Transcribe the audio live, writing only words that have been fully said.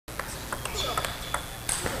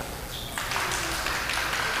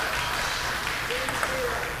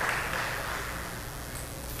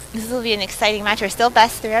This will be an exciting match. We're still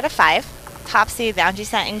best 3 out of 5. Top seed Liang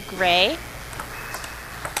Jishan in gray.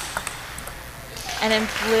 And in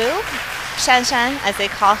blue, Shanshan, as they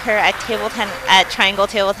call her at triangle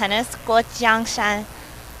table tennis, Guo Jiangshan.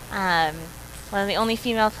 One of the only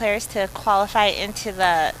female players to qualify into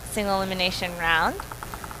the single elimination round.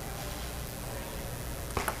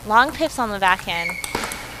 Long pips on the back end.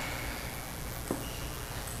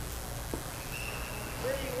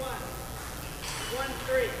 3-1.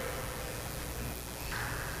 1-3.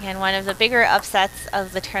 And one of the bigger upsets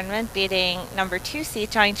of the tournament, beating number 2 seed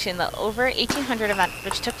Jiangshan in the over 1800 event,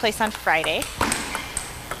 which took place on Friday.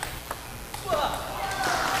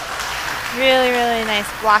 Really, really nice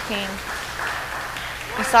blocking.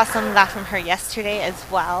 We saw some of that from her yesterday as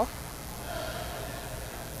well.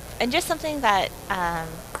 And just something that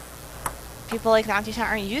people like Liang Jishan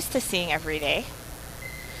aren't used to seeing every day.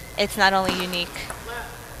 It's not only unique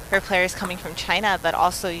for players coming from China, but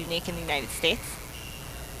also unique in the United States.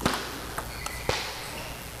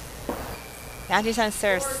 Liang Jishan's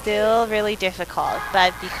serve still really difficult,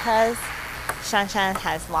 but because Shanshan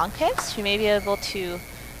has long pips, she may be able to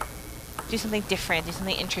do something different, do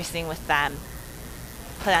something interesting with them.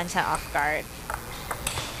 Put Liang Jishan off guard.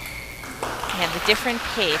 And the different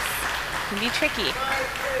pace can be tricky.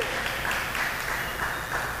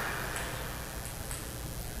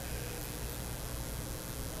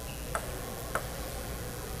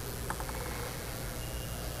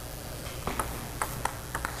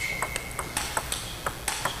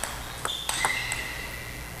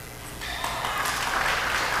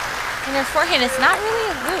 And her forehand is not really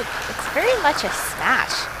a loop. It's very much a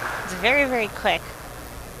smash. It's very, very quick.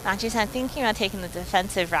 Liang Jishan thinking about taking the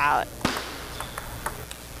defensive route.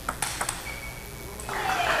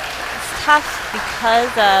 It's tough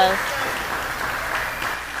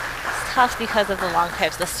because of the long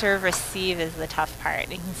pips. The serve receive is the tough part.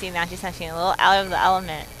 You can see Liang Jishan feeling a little out of the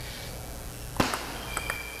element.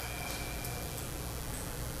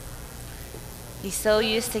 He's so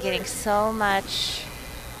used to getting so much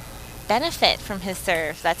benefit from his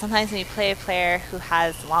serve that sometimes when you play a player who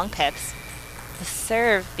has long pips, the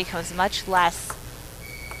serve becomes much less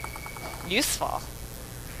useful.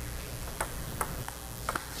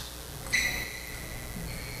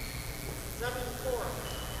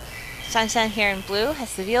 Shanshan here in blue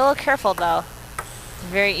has to be a little careful though. It's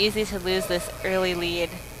very easy to lose this early lead.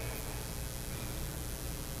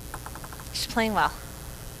 She's playing well.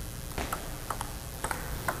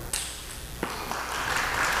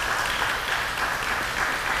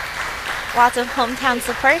 Lots of hometown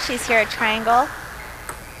support. She's here at Triangle.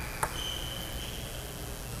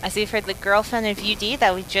 As we've heard, the girlfriend of UD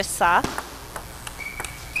that we just saw.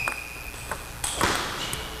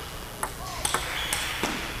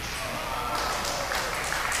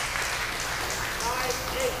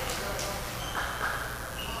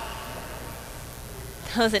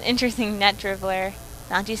 That was an interesting net dribbler.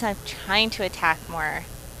 Liang Jishan trying to attack more,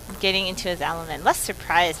 getting into his element. Less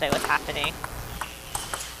surprised by what's happening.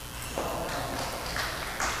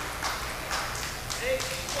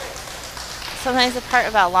 Sometimes the part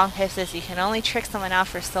about long pips is you can only trick someone out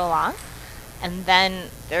for so long, and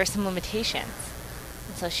then there are some limitations.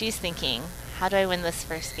 And so she's thinking, how do I win this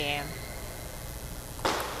first game?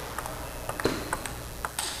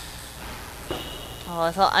 Oh,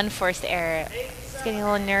 it's a little unforced error. She's getting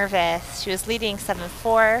a little nervous. She was leading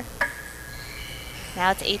 7-4.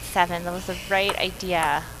 Now it's 8-7. That was the right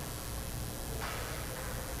idea.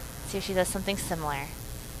 Let's see if she does something similar.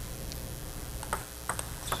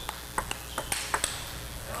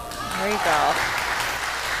 There you go.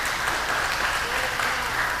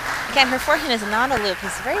 Again, her forehand is not a loop.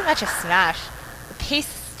 It's very much a smash. The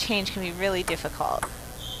pace change can be really difficult.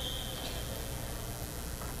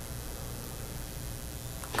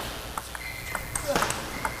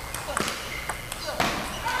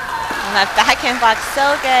 And that backhand block,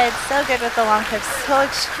 so good with the long pips, so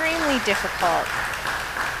extremely difficult.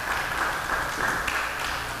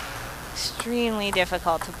 Extremely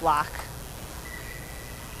difficult to block.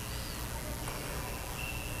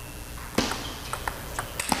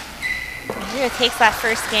 Here takes that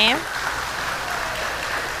first game.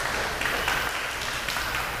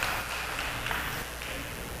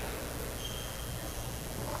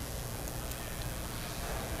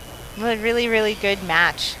 What a really, really good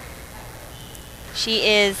match. She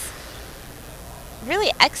is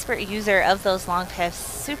really expert user of those long pips.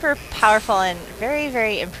 Super powerful and very,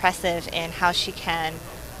 very impressive in how she can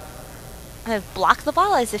block the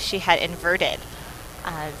ball as if she had inverted.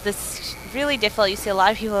 This is really difficult. You see a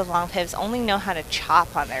lot of people with long pips only know how to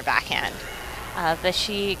chop on their backhand. But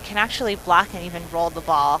she can actually block and even roll the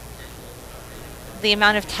ball the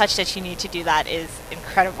amount of touch that you need to do that is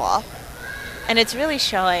incredible. And it's really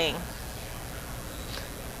showing.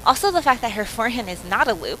 Also, the fact that her forehand is not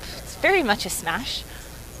a loop, it's very much a smash,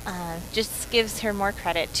 just gives her more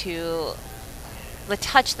credit to the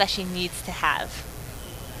touch that she needs to have.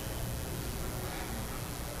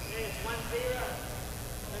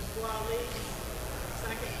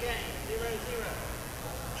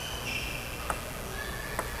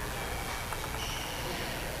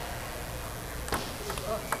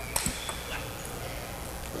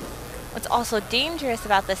 What's also dangerous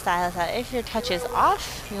about this style is that if your touch is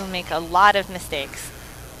off, you'll make a lot of mistakes.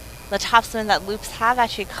 The topspin that loops have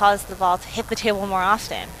actually caused the ball to hit the table more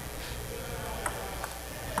often.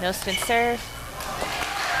 No spin serve.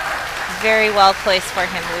 Very well placed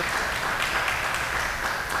forehand loop.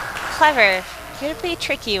 Clever. You're pretty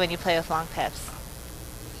tricky when you play with long pips.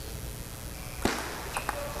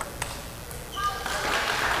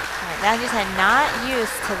 Alright, now Jishan not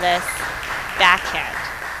used to this backhand.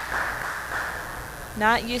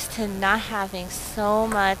 Not used to not having so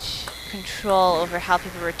much control over how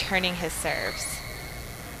people are returning his serves.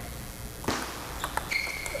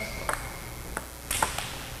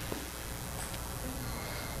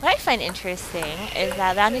 What I find interesting is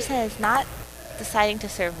that Jishan is not deciding to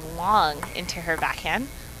serve long into her backhand.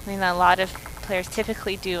 I mean, a lot of players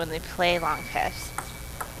typically do when they play long pips.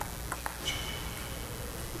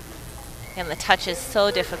 And the touch is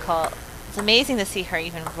so difficult. It's amazing to see her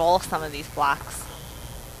even roll some of these blocks.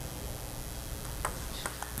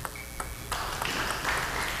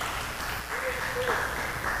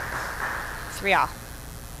 3-all.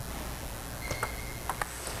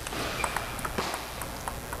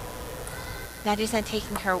 Now Jishan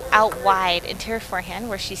taking her out wide into her forehand,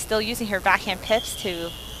 where she's still using her backhand pips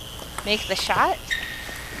to make the shot.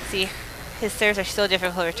 See, his serves are still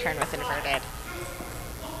difficult to return with inverted.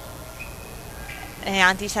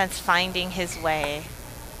 And Jishan's finding his way.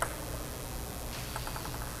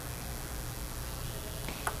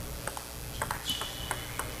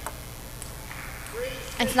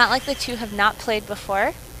 It's not like the two have not played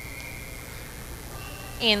before.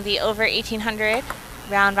 In the over 1800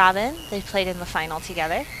 round robin, they played in the final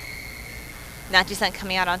together. Now Jishan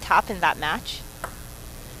coming out on top in that match.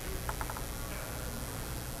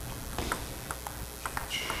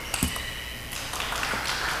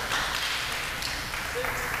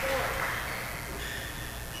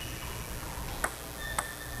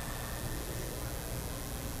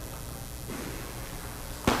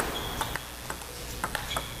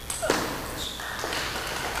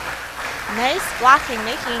 Nice blocking,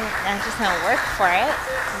 making Jishan work for it.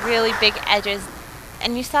 Really big edges.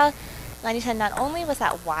 And you saw Jishan not only was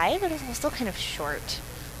that wide, but it was also kind of short,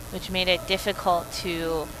 which made it difficult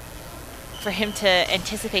for him to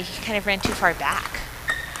anticipate. He kind of ran too far back.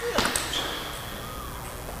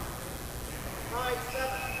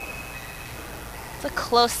 It's a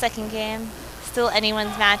close second game. Still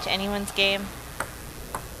anyone's match, anyone's game.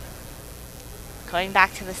 Going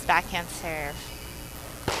back to this backhand serve.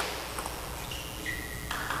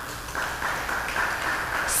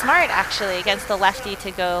 Smart, actually, against the lefty to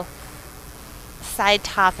go side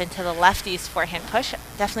top into the lefty's forehand push.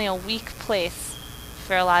 Definitely a weak place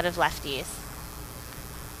for a lot of lefties.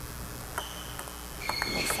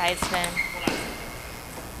 Nice side spin.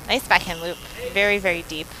 Nice backhand loop. Very, very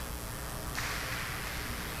deep.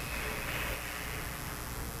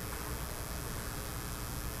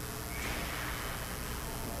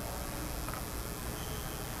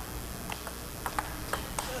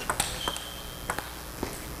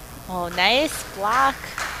 Oh, nice block.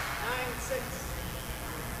 9-6.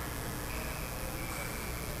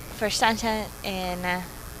 For Jiangshan in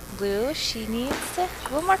blue, she needs a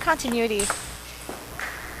little more continuity. 6-10.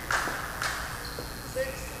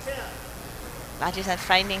 Jishan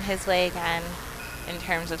finding his way again in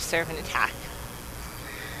terms of serve and attack.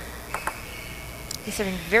 He's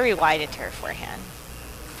serving very wide into her forehand.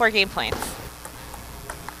 4 game points.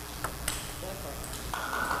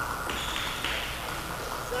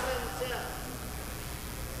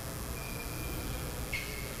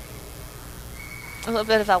 A little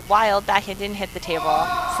bit of a wild backhand, didn't hit the table.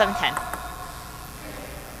 7-10.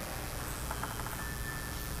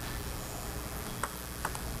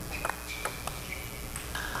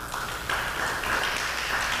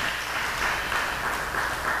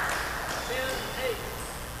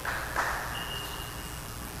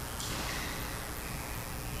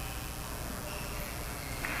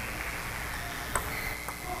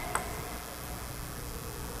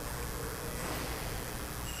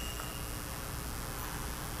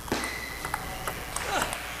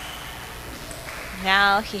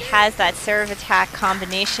 Now he has that serve attack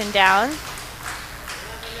combination down.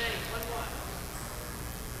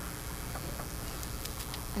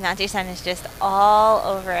 Now Jishan is just all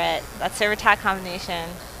over it. That serve attack combination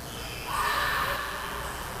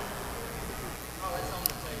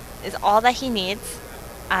is all that he needs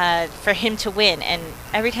for him to win. And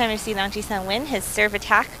every time I've seen Liang Jishan win, his serve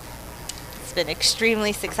attack has been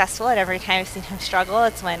extremely successful. And every time I've seen him struggle,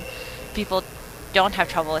 it's when people don't have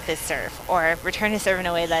trouble with his serve or return his serve in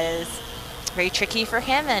a way that is very tricky for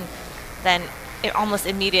him. And then it almost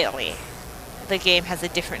immediately, the game has a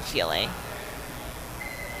different feeling.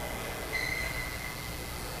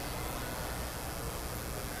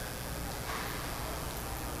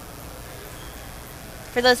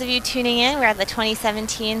 For those of you tuning in, we're at the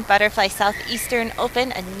 2017 Butterfly Southeastern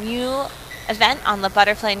Open, a new event on the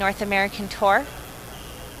Butterfly North American Tour.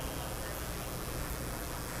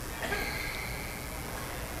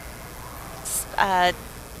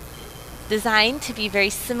 Designed to be very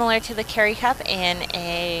similar to the Kerry Cup in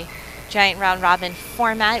a giant round robin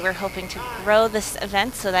format. We're hoping to grow this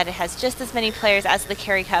event so that it has just as many players as the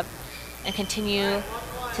Kerry Cup and continue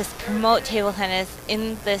to promote table tennis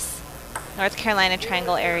in this North Carolina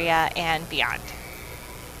Triangle area and beyond.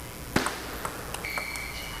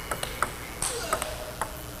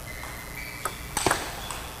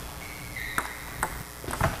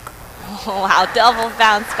 Oh, wow, double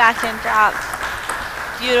bounce, backhand drop.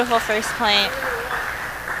 Beautiful first point.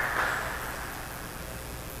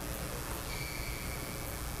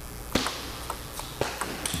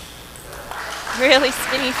 Really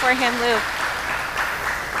spinny forehand loop.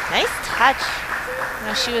 Nice touch. You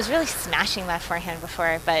know, she was really smashing that forehand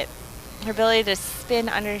before, but her ability to spin,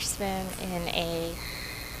 underspin in a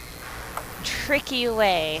tricky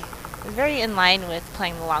way is very in line with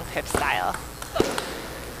playing the long pip style.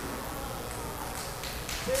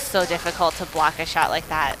 It's so difficult to block a shot like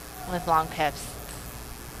that with long pips.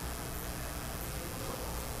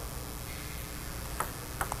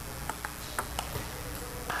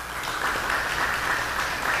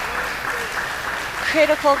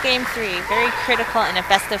 Critical game 3, very critical in a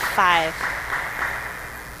best of 5.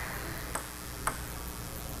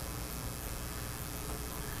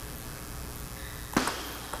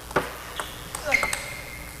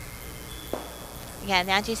 Yeah,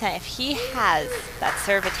 now Jishan, if he has that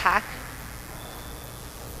serve attack,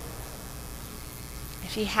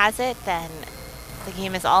 if he has it, then the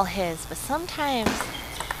game is all his. But sometimes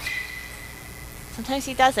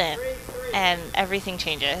he doesn't, and everything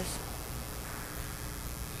changes.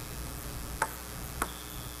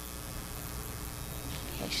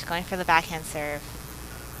 She's going for the backhand serve.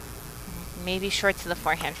 Maybe short to the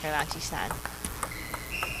forehand for Liang Jishan.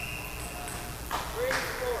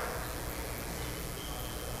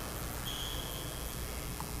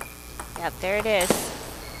 Yep, there it is.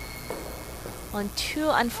 Well, and 2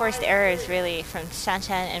 unforced errors really from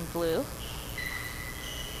Shanshan and Blue.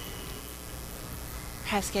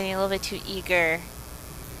 Perhaps getting a little bit too eager.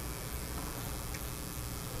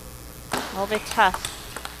 A little bit tough.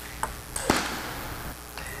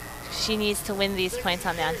 She needs to win these points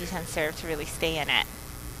on the Liang Jishan serve to really stay in it.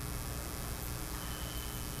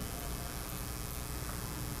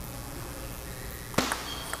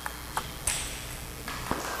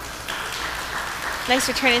 Nice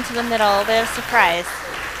return into the middle, a bit of surprise.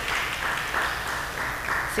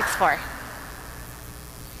 6-4.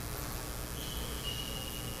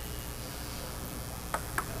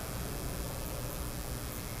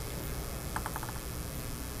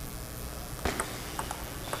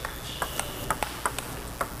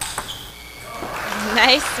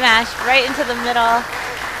 Nice smash right into the middle.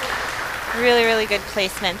 Really, really good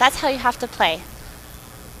placement. That's how you have to play.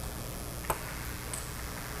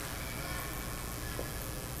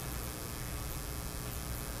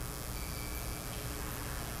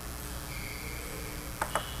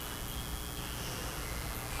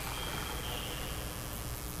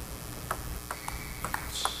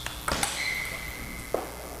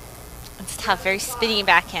 It's tough, very spinny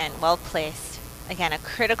backhand, well placed. Again, a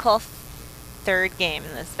critical 3rd game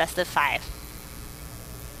in this best of 5.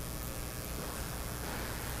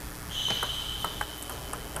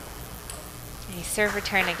 A serve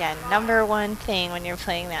return again. Number 1 thing when you're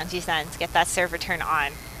playing Liang Jishan is get that serve return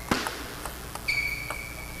on.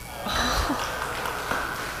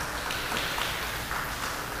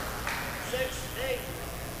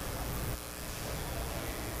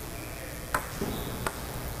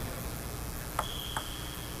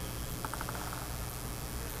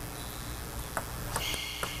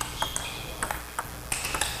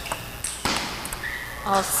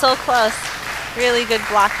 Oh, so close. Really good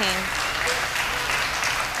blocking.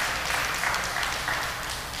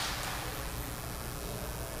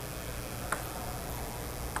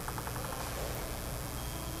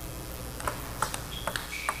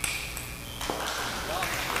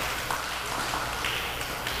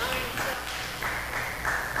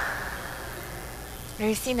 Where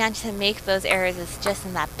you see Jishan make those errors is just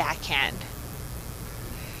in that backhand.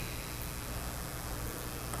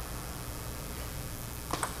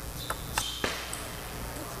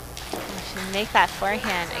 You should make that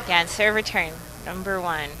forehand again. Serve return, number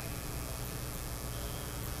 1.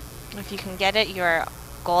 If you can get it, you're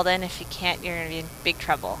golden. If you can't, you're going to be in big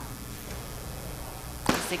trouble.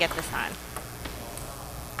 Just to get this on.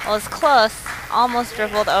 Well, it's close. Almost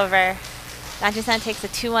dribbled over. Jishan takes a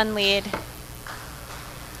 2-1 lead.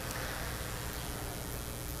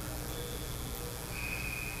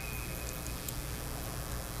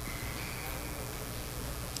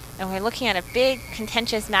 And we're looking at a big,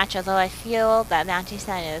 contentious match, although I feel that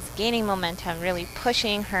Jishan is gaining momentum, really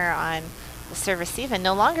pushing her on the serve receive, and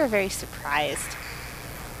no longer very surprised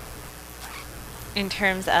in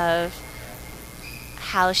terms of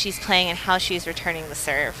how she's playing and how she's returning the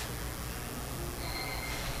serve.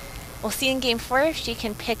 We'll see in Game 4 if she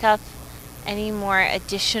can pick up any more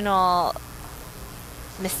additional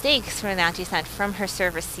mistakes from Jishan from her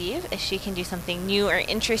serve receive, if she can do something new or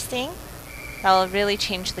interesting. That will really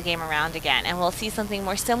change the game around again. And we'll see something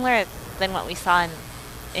more similar than what we saw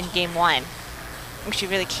in Game 1. Where she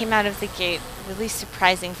really came out of the gate, really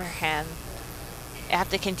surprising for him. You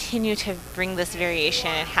have to continue to bring this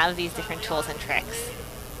variation and have these different tools and tricks.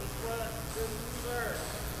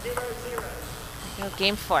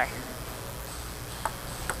 Game 4.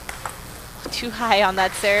 Too high on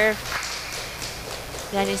that serve.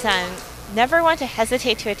 Jishan never want to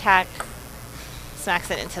hesitate to attack.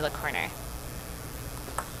 Smacks it into the corner.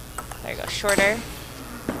 There you go, shorter.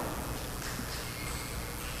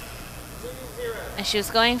 And she was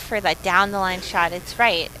going for that down the line shot. It's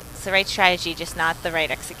right. It's the right strategy, just not the right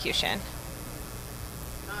execution.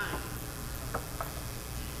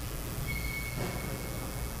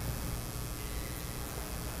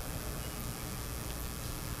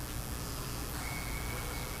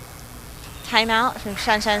 Timeout from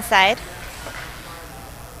Shanshan's side.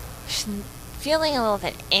 She's feeling a little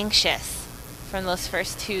bit anxious from those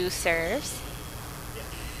first 2 serves.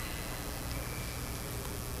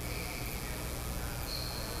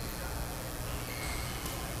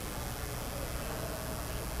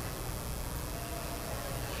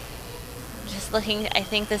 Just looking, I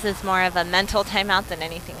think this is more of a mental timeout than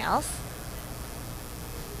anything else.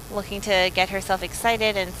 Looking to get herself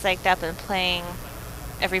excited and psyched up and playing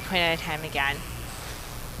every point at a time again.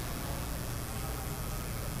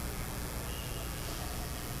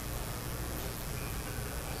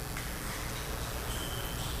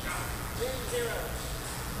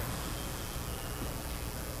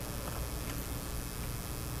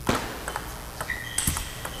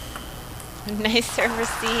 Nice serve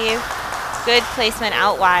receive. Good placement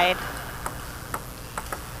out wide.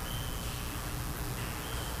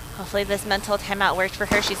 Hopefully this mental timeout worked for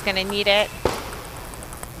her. She's going to need it.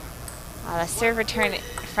 The serve return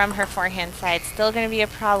from her forehand side still going to be a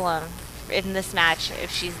problem in this match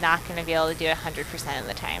if she's not going to be able to do it 100% of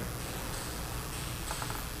the time.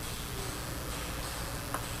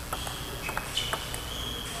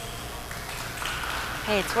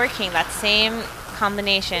 Hey, it's working. That same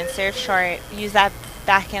combination, serve short, use that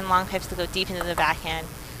backhand long pips to go deep into the backhand.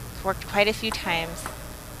 It's worked quite a few times.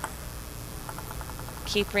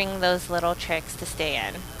 Keep bringing those little tricks to stay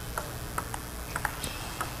in.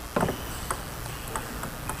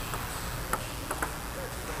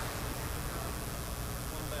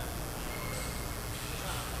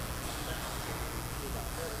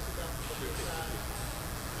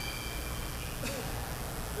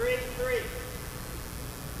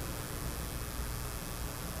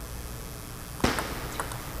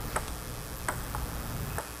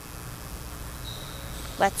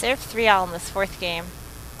 Let's serve 3-all in this 4th game.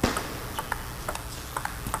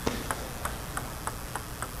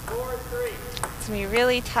 4-3. It's going to be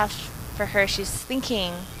really tough for her. She's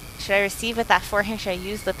thinking, should I receive with that forehand? Should I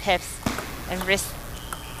use the pips and risk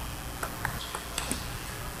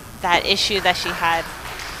that issue that she had?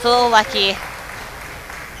 It's a little lucky.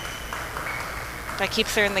 That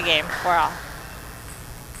keeps her in the game, 4-all.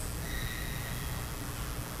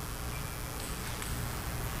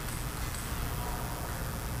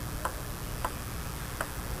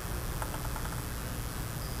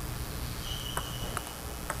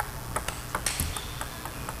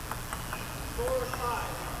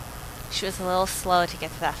 She was a little slow to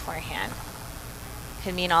get to that forehand.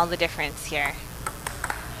 Could mean all the difference here.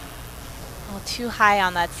 A little too high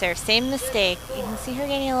on that serve. Same mistake. You can see her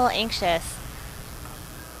getting a little anxious.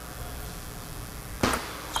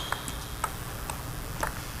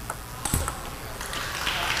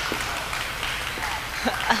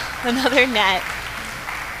 Another net.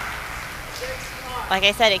 Like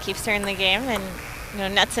I said, it keeps her in the game, and You know,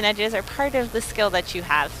 nets and edges are part of the skill that you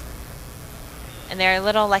have. And they're a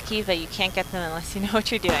little lucky, but you can't get them unless you know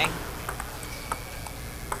what you're doing.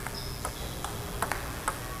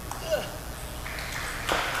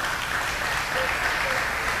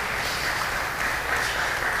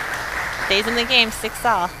 Stays in the game,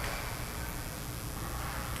 6-all.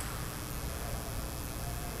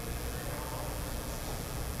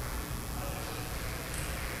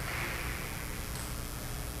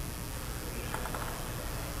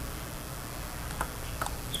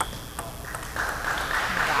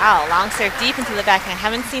 Wow, long serve deep into the backhand.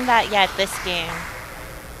 Haven't seen that yet this game.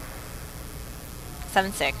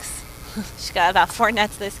 7-6. She's got about 4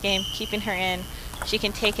 nets this game, keeping her in. If she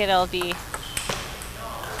can take it, it'll be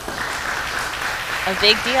a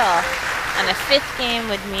big deal. And a 5th game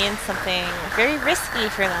would mean something very risky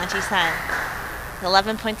for Liang Jishan.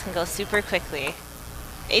 11 points can go super quickly.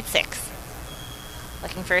 8-6.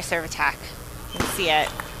 Looking for a serve attack. You can see it.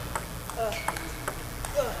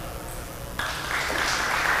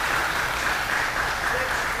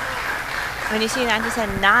 When you see Liang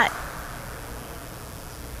Jishan not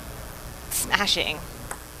smashing,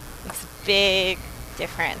 makes a big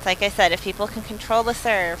difference. Like I said, if people can control the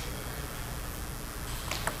serve,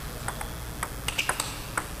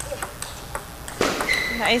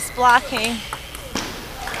 nice blocking.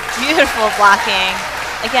 Beautiful blocking.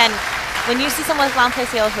 Again, when you see someone with long play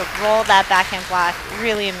skill who roll that backhand block,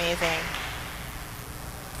 really amazing.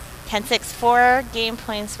 10-6, 4 game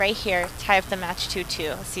points right here. Tie up the match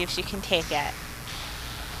 2-2. Let's see if she can take it.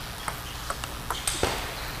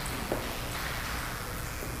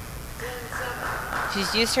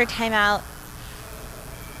 She's used her timeout.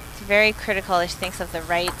 It's very critical that she thinks of the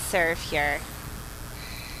right serve here.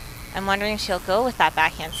 I'm wondering if she'll go with that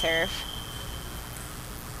backhand serve.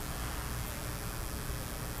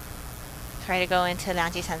 Try to go into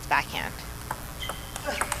Liang Jishan's backhand.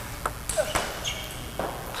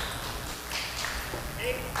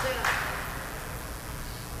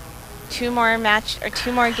 Two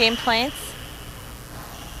more game points.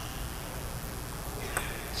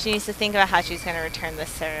 She needs to think about how she's going to return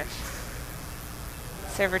this serve.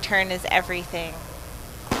 Serve return is everything.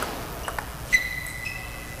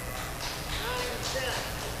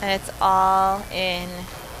 And it's all in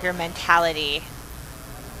your mentality.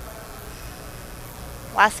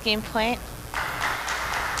 Last game point.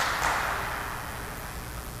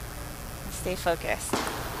 Stay focused.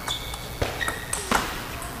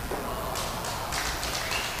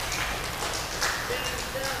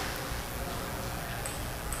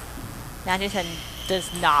 Liang Jishan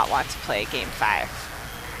does not want to play game 5.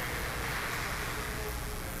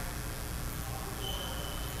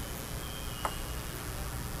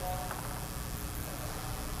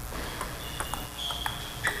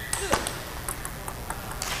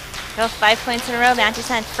 Go 5 points in a row. Liang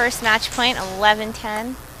Jishan first match point,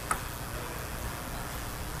 11-10.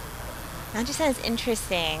 Liang Jishan is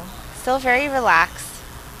interesting. Still very relaxed.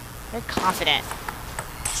 Very confident.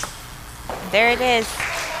 And there it is.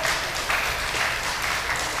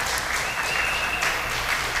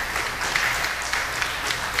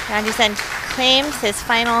 Liang Jishan claims his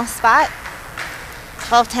final spot.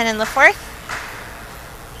 12-10 in the 4th.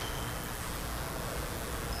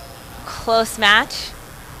 Close match.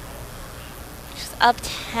 She's up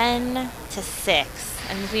 10-6.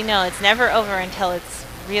 And we know it's never over until it's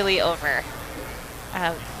really over.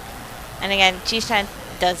 And again, Jishan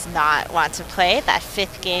does not want to play that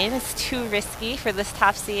 5th game. It's too risky for this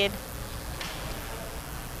top seed.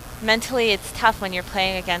 Mentally, it's tough when you're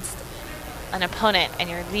playing against an opponent and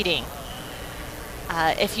you're leading.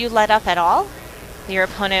 If you let up at all, your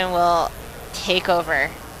opponent will take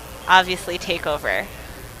over, obviously take over,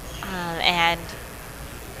 and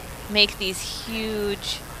make these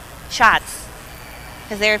huge shots,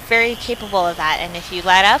 because they're very capable of that. And if you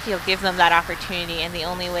let up, you'll give them that opportunity, and the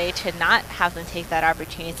only way to not have them take that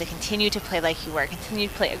opportunity is to continue to play like you were, continue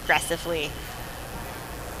to play aggressively,